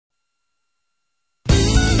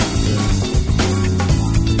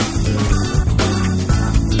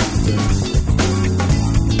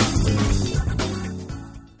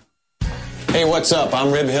what's up?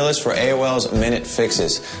 I'm Rib Hillis for AOL's Minute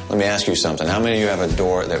Fixes. Let me ask you something. How many of you have a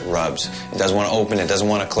door that rubs? It doesn't want to open, it doesn't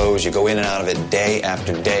want to close. You go in and out of it day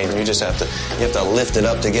after day, and you have to lift it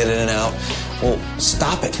up to get in and out. Well,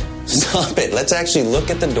 stop it. Stop it. Let's actually look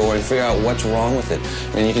at the door and figure out what's wrong with it.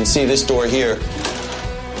 I mean, you can see this door here.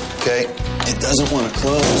 Okay, it doesn't want to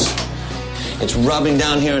close. It's rubbing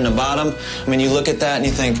down here in the bottom. I mean, you look at that and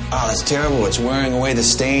you think, oh, that's terrible. It's wearing away the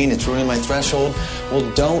stain. It's ruining my threshold. Well,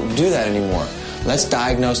 don't do that anymore. Let's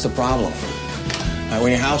diagnose the problem.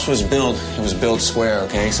 When your house was built, it was built square,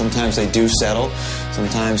 okay? Sometimes they do settle.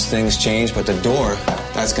 Sometimes things change, but the door,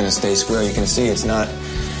 that's going to stay square. You can see it's not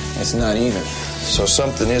even. So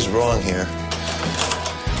something is wrong here.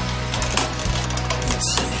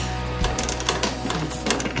 Let's see.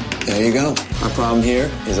 There you go. Our problem here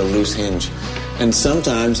is a loose hinge. And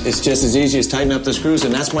sometimes it's just as easy as tighten up the screws,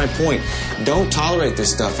 and that's my point. Don't tolerate this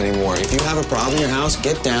stuff anymore. If you have a problem in your house,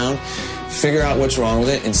 get down, figure out what's wrong with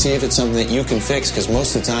it, and see if it's something that you can fix, because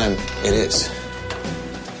most of the time, it is.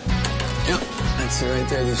 Yep, that's it right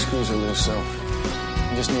there. These screws are loose, so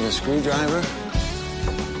you just need a screwdriver.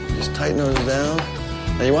 Just tighten those down.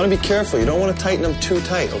 Now, you want to be careful. You don't want to tighten them too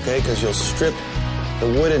tight, okay, because you'll strip the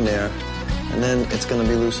wood in there, and then it's going to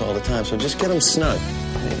be loose all the time. So just get them snug.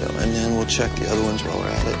 There you go. And then we'll check the other ones while we're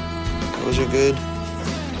at it. Those are good.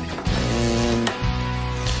 And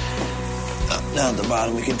down at the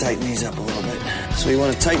bottom, we can tighten these up a little bit. So we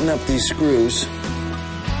want to tighten up these screws.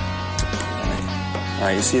 All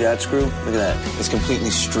right, you see that screw? Look at that. It's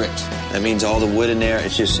completely stripped. That means all the wood in there,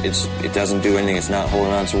 it doesn't do anything. It's not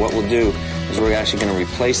holding on. So what we'll do is we're actually going to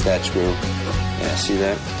replace that screw. Yeah, see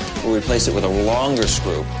that? We'll replace it with a longer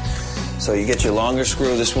screw. So you get your longer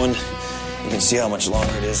screw, this one, you can see how much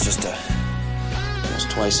longer it is, just almost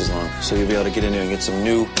twice as long. So you'll be able to get in there and get some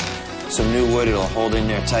new wood. It'll hold in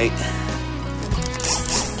there tight.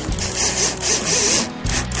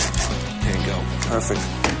 There you go. Perfect.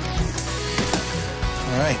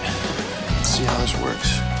 All right. Let's see how this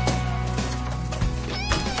works.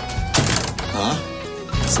 Huh?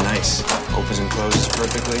 That's nice. Opens and closes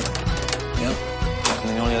perfectly. Yep. And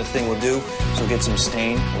then the only other thing we'll do is we'll get some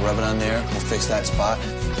stain. We'll rub it on there. We'll fix that spot.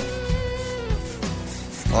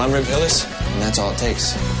 Well, I'm Rib Hillis, and that's all it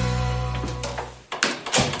takes.